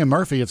numbers. For me and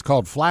Murphy, it's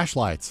called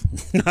flashlights.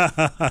 No,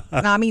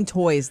 I mean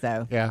toys,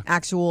 though. Yeah.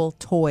 Actual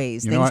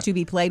toys. You know things to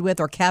be played with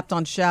or kept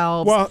on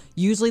shelves. Well,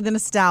 usually the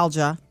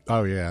nostalgia.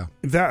 Oh, yeah.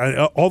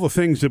 That all the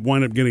things that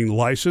wind up getting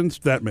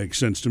licensed, that makes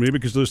sense to me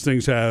because those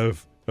things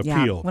have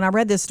appeal. Yeah. When I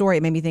read this story,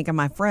 it made me think of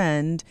my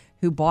friend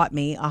who bought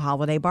me a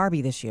holiday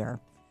Barbie this year.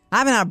 I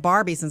haven't had a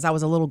Barbie since I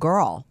was a little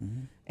girl.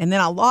 Mm-hmm. And then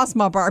I lost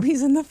my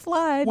Barbies in the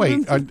flood.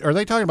 Wait, are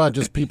they talking about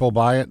just people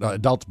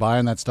adults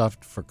buying that stuff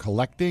for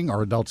collecting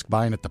or adults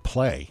buying it to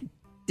play?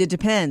 It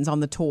depends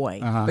on the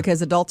toy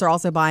because adults are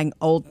also buying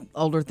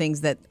older things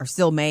that are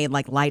still made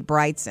like Light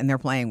Brights and they're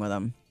playing with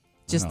them.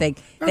 Just they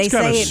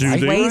say it's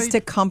soothing, ways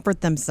to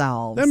comfort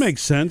themselves. That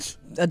makes sense.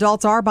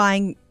 adults are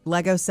buying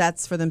Lego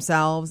sets for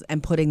themselves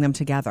and putting them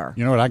together.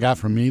 You know what I got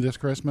from me this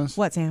Christmas?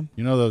 What, Sam?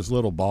 You know those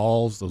little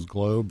balls, those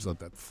globes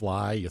that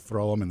fly? You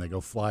throw them and they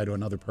go fly to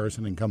another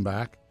person and come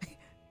back?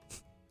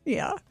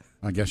 Yeah.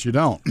 I guess you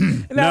don't.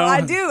 No,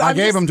 I do. I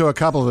gave them to a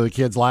couple of the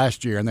kids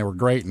last year, and they were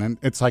great. And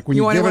it's like when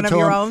you give it to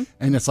them,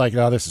 and it's like,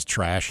 oh, this is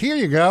trash. Here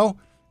you go.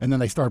 And then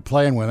they start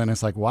playing with it, and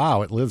it's like,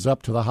 wow, it lives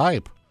up to the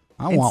hype.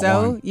 I want one.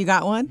 So you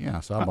got one?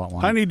 Yeah, so I bought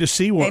one. I need to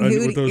see what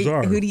those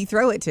are. Who do you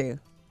throw it to?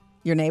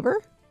 Your neighbor?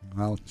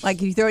 Well,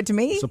 like, you throw it to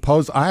me?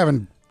 Suppose I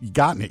haven't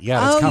gotten it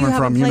yet. It's coming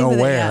from you know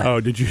where. Oh,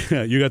 did you?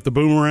 You got the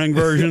boomerang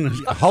version?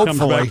 Hopefully. Comes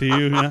back to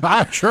you. Yeah.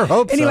 I sure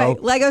hope anyway,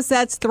 so. Lego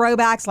sets,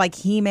 throwbacks like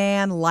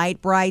He-Man,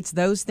 Light Brights,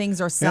 those things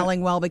are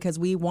selling well because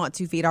we want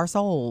to feed our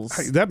souls.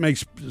 That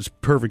makes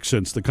perfect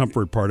sense, the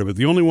comfort part of it.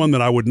 The only one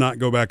that I would not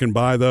go back and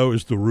buy, though,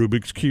 is the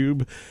Rubik's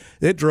Cube.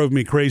 It drove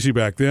me crazy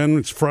back then.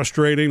 It's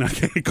frustrating. I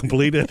can't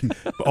complete it,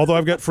 although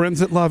I've got friends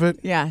that love it.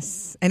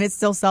 Yes, and it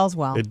still sells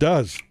well. It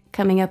does.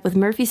 Coming up with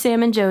Murphy,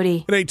 Sam, and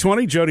Jody. At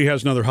 8:20, Jody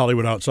has another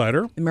Hollywood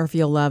outsider. Murphy,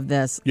 you'll love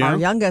this. Yeah? Our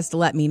youngest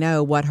let me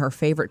know what her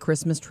favorite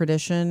Christmas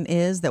tradition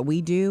is that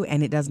we do,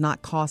 and it does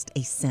not cost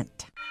a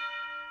cent.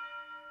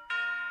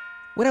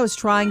 What I was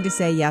trying to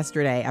say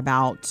yesterday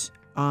about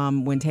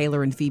when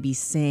Taylor and Phoebe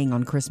sing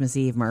on Christmas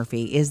Eve,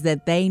 Murphy, is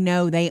that they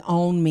know they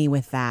own me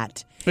with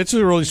that. It's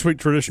a really sweet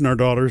tradition our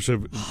daughters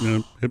have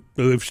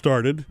they've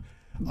started.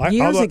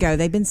 Years ago,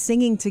 they've been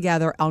singing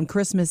together on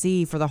Christmas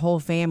Eve for the whole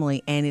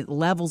family, and it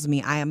levels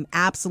me. I am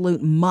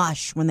absolute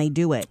mush when they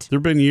do it. There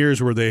have been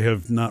years where they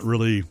have not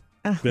really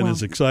been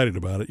as excited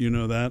about it. You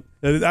know that?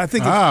 I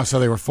think. So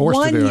they were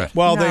forced to do it.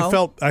 Well, they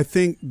felt. I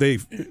think they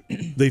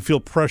feel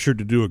pressured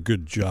to do a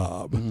good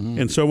job,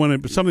 and so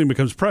when something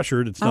becomes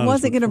pressured, it's not. I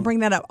wasn't going to bring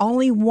that up.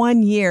 Only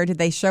one year did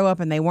they show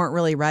up and they weren't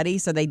really ready,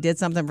 so they did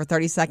something for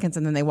 30 seconds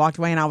and then they walked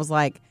away, and I was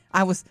like,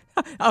 I was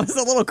a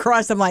little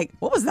crushed. I'm like,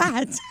 what was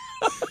that?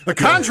 The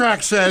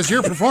contract says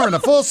you're performing a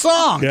full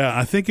song. Yeah,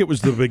 I think it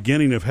was the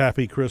beginning of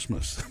Happy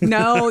Christmas.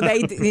 No,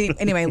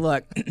 anyway,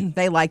 look,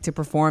 they like to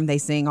perform. They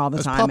sing all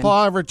the time. Does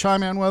Papa ever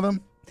chime in with them?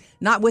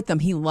 Not with them.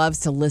 He loves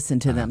to listen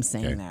to them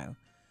sing, though.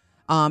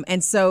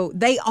 And so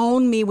they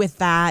own me with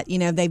that. You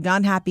know, they've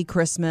done Happy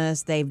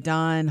Christmas. They've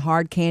done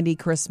Hard Candy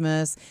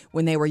Christmas.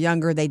 When they were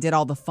younger, they did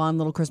all the fun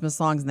little Christmas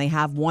songs, and they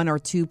have one or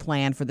two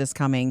planned for this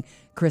coming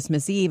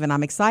Christmas Eve, and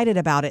I'm excited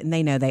about it, and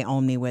they know they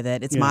own me with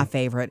it. It's my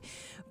favorite.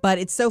 But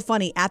it's so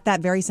funny. At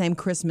that very same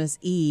Christmas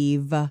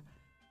Eve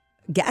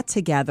get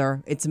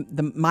together, it's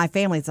my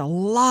family. It's a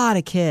lot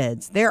of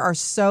kids. There are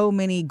so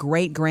many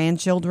great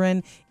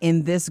grandchildren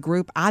in this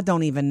group. I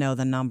don't even know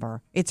the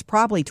number. It's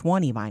probably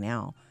 20 by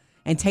now.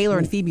 And Taylor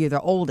and Phoebe are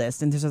the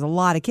oldest, and there's a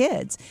lot of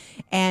kids.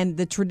 And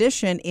the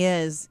tradition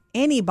is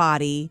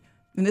anybody,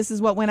 and this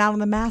is what went out on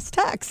the mass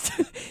text,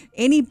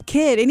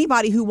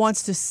 anybody who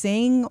wants to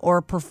sing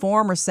or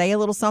perform or say a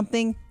little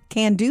something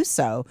can do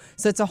so.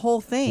 So it's a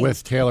whole thing.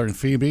 With Taylor and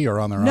Phoebe or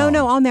on their own?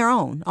 No, on their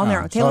own. On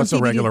their own. Taylor so it's a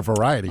regular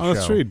variety show. Oh,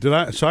 that's sweet.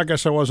 So I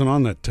guess I wasn't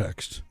on that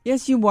text.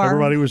 Yes, you were.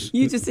 Everybody was.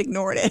 You just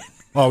ignored it.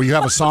 Oh, you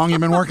have a song you've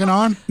been working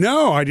on?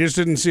 No, I just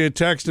didn't see a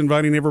text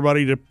inviting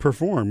everybody to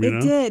perform. You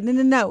know? Did.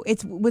 No.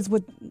 It was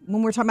when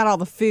we're talking about all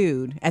the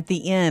food at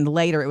the end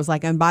later. It was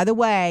like, and by the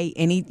way,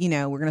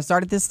 we're going to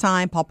start at this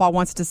time. Papa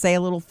wants to say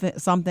a little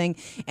something,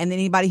 and then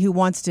anybody who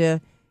wants to.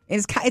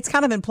 It's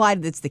kind of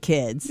implied that it's the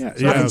kids. Yeah.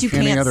 That you Can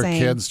any can't other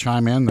sing. Kids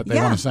chime in that they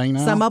want to sing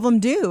now? Some of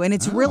them do, and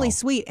it's really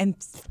sweet. And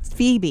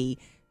Phoebe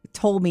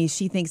told me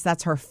she thinks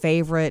that's her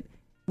favorite.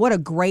 What a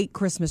great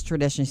Christmas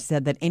tradition, she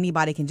said, that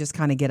anybody can just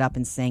kind of get up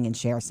and sing and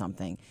share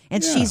something.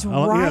 And she's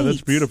right. Yeah, that's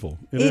beautiful.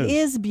 It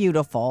is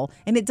beautiful,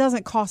 and it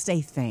doesn't cost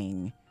a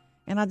thing.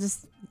 And I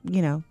just, if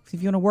you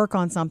want to work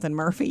on something,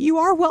 Murphy, you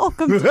are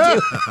welcome to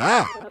do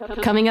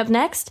it. Coming up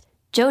next,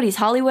 Jody's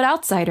Hollywood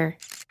Outsider.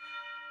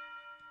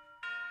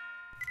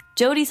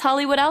 Jody's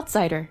Hollywood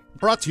Outsider.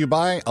 Brought to you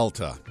by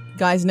Ulta.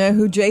 Guys know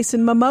who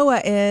Jason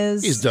Momoa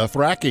is. He's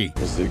Dothraki.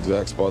 It's the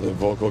exact spot that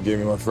Volko gave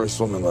me my first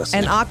swimming lesson.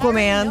 And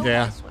Aquaman.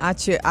 Yeah.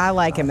 I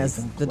like him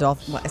as the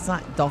it's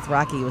not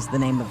Dothraki, it was the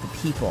name of the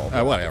people.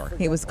 Whatever.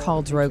 He was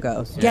called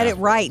Drogo. Yeah. Get it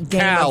right,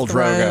 Game Khal of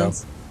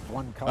Thrones.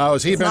 Drogo. Oh,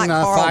 has he been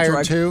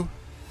fired too?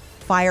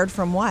 Fired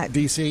from what?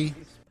 DC?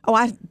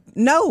 Oh,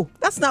 no,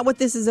 that's not what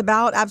this is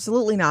about.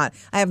 Absolutely not.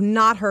 I have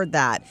not heard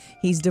that.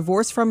 He's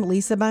divorced from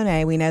Lisa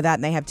Bonet. We know that,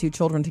 and they have 2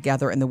 children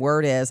together. And the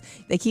word is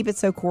they keep it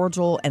so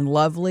cordial and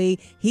lovely.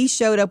 He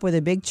showed up with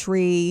a big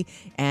tree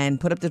and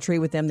put up the tree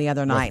with them the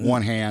other night. With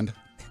one hand.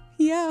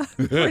 Yeah,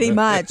 pretty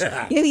much.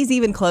 He's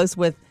even close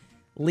with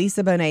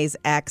Lisa Bonet's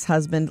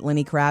ex-husband,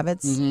 Lenny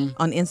Kravitz.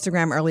 Mm-hmm. On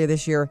Instagram earlier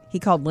this year, he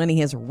called Lenny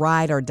his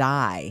ride or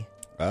die.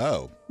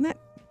 Oh. Isn't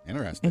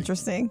that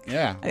interesting?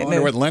 Yeah. I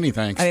wonder what Lenny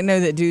thinks. I didn't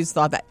know that dudes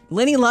thought that.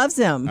 Lenny loves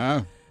him.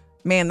 Oh.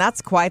 Man,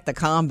 that's quite the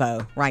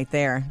combo right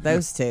there.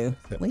 Those two.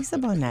 Lisa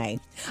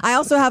Bonet. I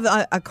also have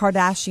a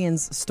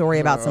Kardashians story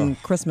about some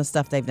Christmas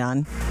stuff they've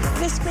done.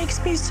 This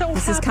makes me so happy.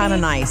 This is kind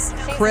of nice.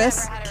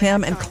 Kris,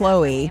 Kim, and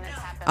Khloe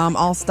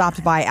all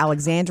stopped by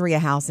Alexandria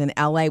House in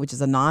L.A., which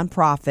is a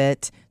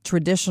nonprofit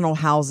traditional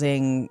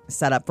housing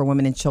setup for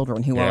women and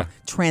children who are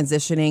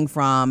transitioning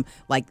from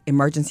like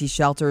emergency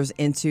shelters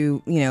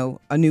into,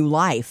 a new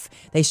life.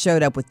 They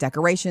showed up with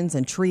decorations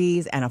and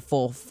trees and a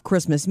full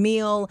Christmas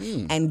meal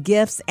and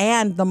gifts,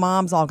 and the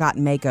moms all got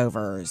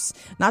makeovers.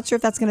 Not sure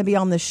if that's going to be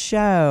on the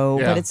show,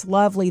 but it's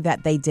lovely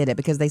that they did it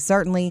because they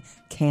certainly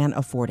can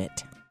afford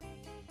it.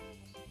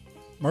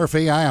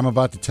 Murphy, I am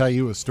about to tell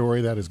you a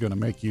story that is going to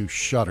make you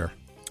shudder.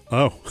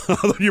 Oh, I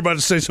thought you were about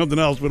to say something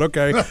else, but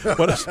okay.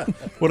 What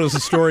is the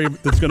story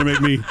that's going to make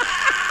me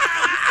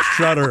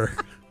shudder?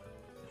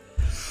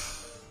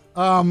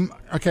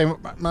 Okay,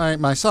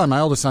 my son, my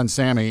oldest son,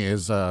 Sammy,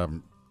 is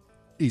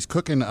he's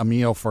cooking a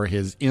meal for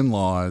his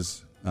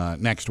in-laws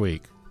next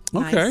week.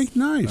 Okay,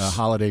 nice. A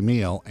holiday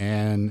meal,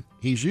 and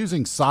he's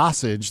using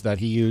sausage that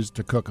he used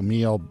to cook a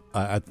meal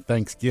at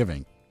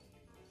Thanksgiving.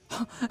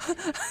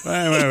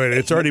 Wait.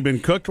 It's already been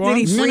cooked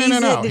once?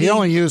 No. He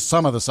only used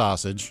some of the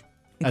sausage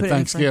at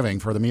Thanksgiving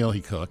for the meal he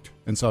cooked.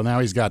 And so now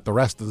he's got the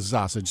rest of the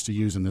sausage to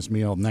use in this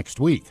meal next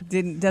week.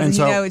 Doesn't he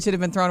know it should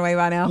have been thrown away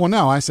by now? Well,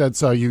 no. I said,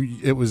 so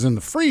it was in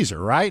the freezer,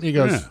 right? And he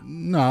goes,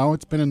 no,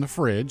 it's been in the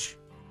fridge.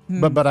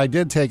 But I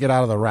did take it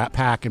out of the wrap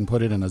pack and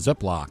put it in a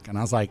Ziploc. And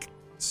I was like,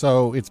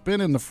 so it's been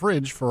in the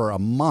fridge for a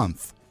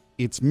month.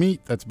 It's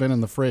meat that's been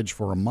in the fridge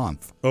for a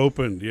month.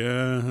 Opened,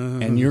 yeah.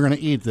 And you're going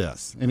to eat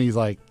this. And he's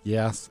like,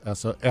 yes,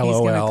 LOL.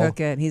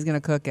 He's going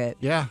to cook it.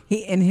 Yeah.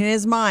 In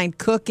his mind,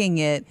 cooking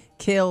it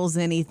kills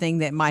anything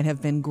that might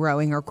have been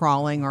growing or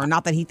crawling, or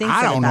not that he thinks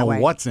I don't know way.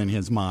 What's in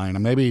his mind.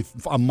 Maybe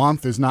a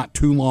month is not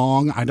too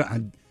long. I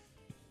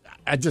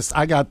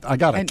got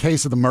a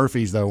case of the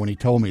Murphys, though, when he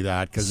told me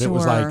that, because it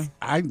was like,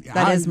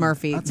 that is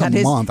Murphy. That's a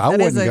month. I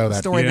wouldn't go that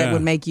story that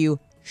would make you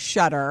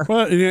shudder.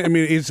 Well, I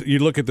mean, you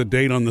look at the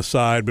date on the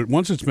side, but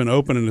once it's been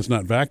open and it's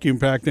not vacuum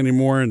packed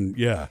anymore, and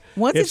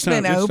once it's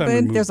been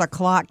open, there's a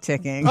clock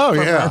ticking. Oh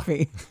for yeah.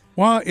 Murphy.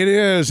 Well, it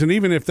is, and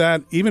even if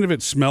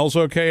it smells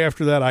okay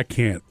after that, I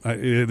can't.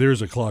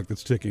 There's a clock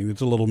that's ticking. It's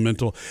a little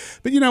mental,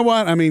 but you know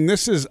what? I mean,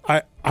 this is.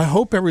 I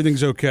hope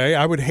everything's okay.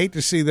 I would hate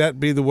to see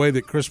that be the way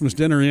that Christmas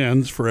dinner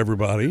ends for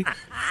everybody.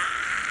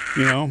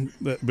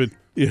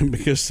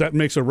 Because that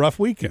makes a rough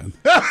weekend.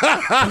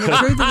 And the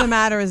truth of the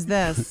matter is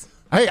this.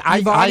 Hey,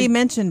 You've already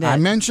mentioned it. I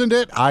mentioned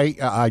it.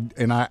 I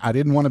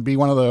didn't want to be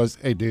one of those.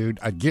 Hey, dude,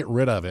 I'd get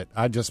rid of it.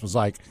 I just was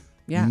like,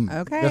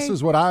 okay. This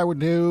is what I would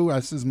do.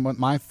 This is what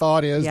my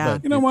thought is. Yeah.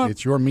 But you know what?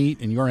 It's your meat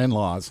and your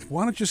in-laws.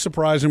 Why don't you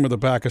surprise him with a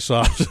pack of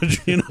sausage?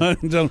 And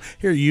tell him,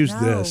 here, use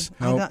this.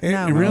 No,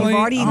 really? You've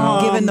already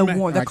given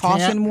the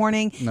caution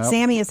warning. Nope.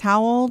 Sammy is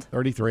how old?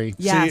 33.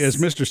 Yes. See, as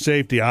Mr.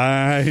 Safety,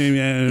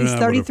 he's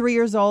 33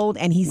 years old,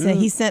 and he said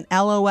he sent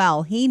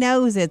LOL. He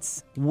knows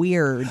it's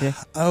weird.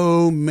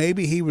 Oh,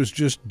 maybe he was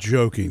just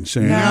joking,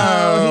 Sam.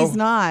 No, he's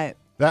not.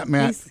 That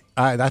meant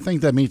I think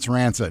that meat's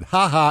rancid.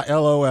 Ha ha,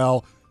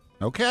 LOL.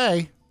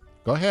 Okay,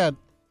 go ahead.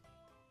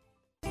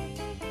 Had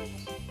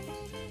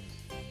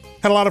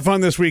a lot of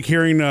fun this week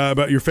hearing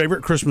about your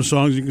favorite Christmas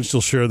songs. You can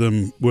still share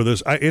them with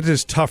us. It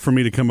is tough for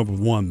me to come up with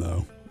one,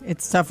 though.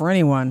 It's tough for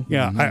anyone.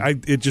 Yeah, I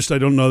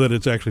don't know that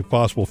it's actually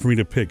possible for me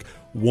to pick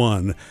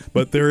one.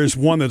 But there is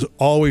one that's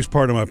always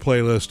part of my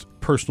playlist,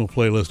 personal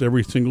playlist,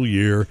 every single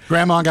year.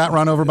 Grandma got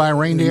run over by a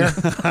reindeer?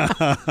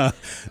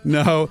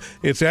 No,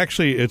 it's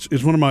actually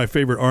it's one of my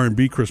favorite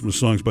R&B Christmas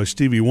songs by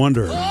Stevie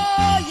Wonder.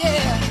 Oh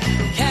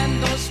yeah,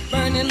 candles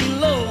burning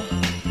low,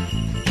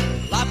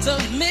 lots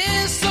of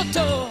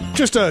mistletoe.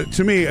 Just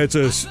to me, it's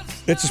a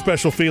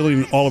special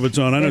feeling all of its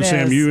own. I know,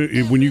 Sam,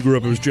 when you grew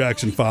up, it was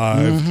Jackson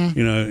 5,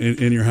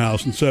 in your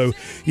house, and so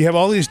you have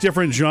all these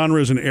different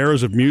genres and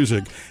eras of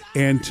music.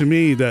 And to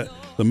me, that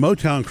the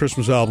Motown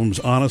Christmas albums,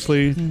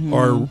 honestly,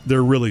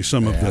 they're really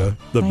some of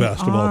the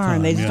best of all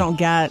time. They just don't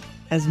get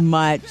as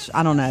much.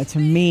 I don't know. To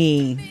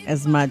me,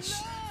 as much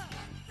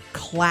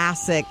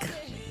classic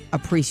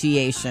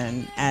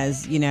appreciation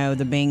as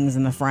the Bings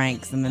and the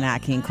Franks and the Nat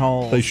King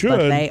Coles. They should.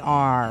 But they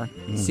are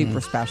super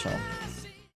special.